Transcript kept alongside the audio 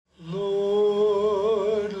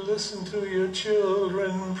listen to your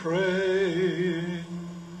children praying.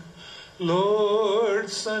 Lord,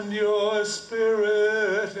 send your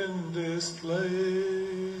Spirit in this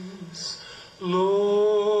place.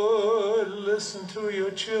 Lord, listen to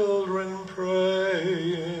your children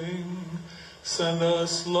praying. Send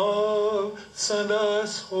us love, send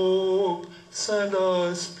us hope, send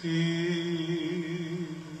us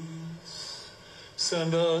peace.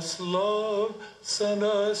 Send us love, send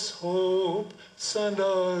us hope, send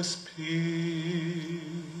us peace.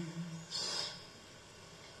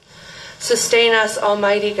 Sustain us,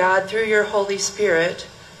 Almighty God, through your Holy Spirit.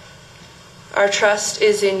 Our trust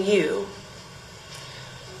is in you.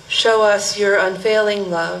 Show us your unfailing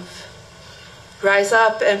love. Rise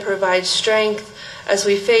up and provide strength as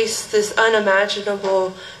we face this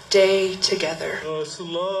unimaginable day together. Send us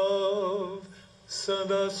love,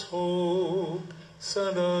 send us hope,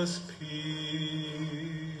 send us peace.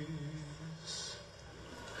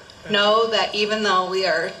 Know that even though we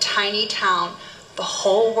are a tiny town, the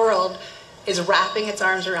whole world is wrapping its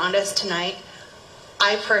arms around us tonight.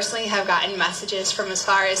 I personally have gotten messages from as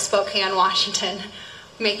far as Spokane, Washington,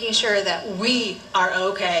 making sure that we are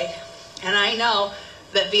okay. And I know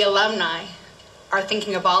that the alumni are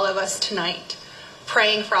thinking of all of us tonight,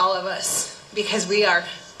 praying for all of us, because we are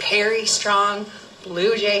Perry strong,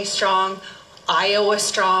 Blue Jay strong, Iowa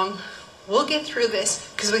strong. We'll get through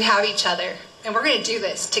this because we have each other, and we're going to do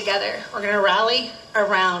this together. We're going to rally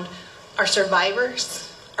around our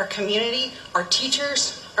survivors, our community, our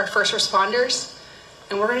teachers, our first responders,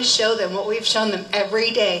 and we're going to show them what we've shown them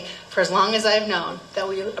every day for as long as I've known, that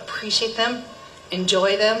we appreciate them,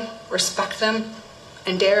 enjoy them, respect them,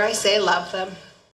 and dare I say, love them.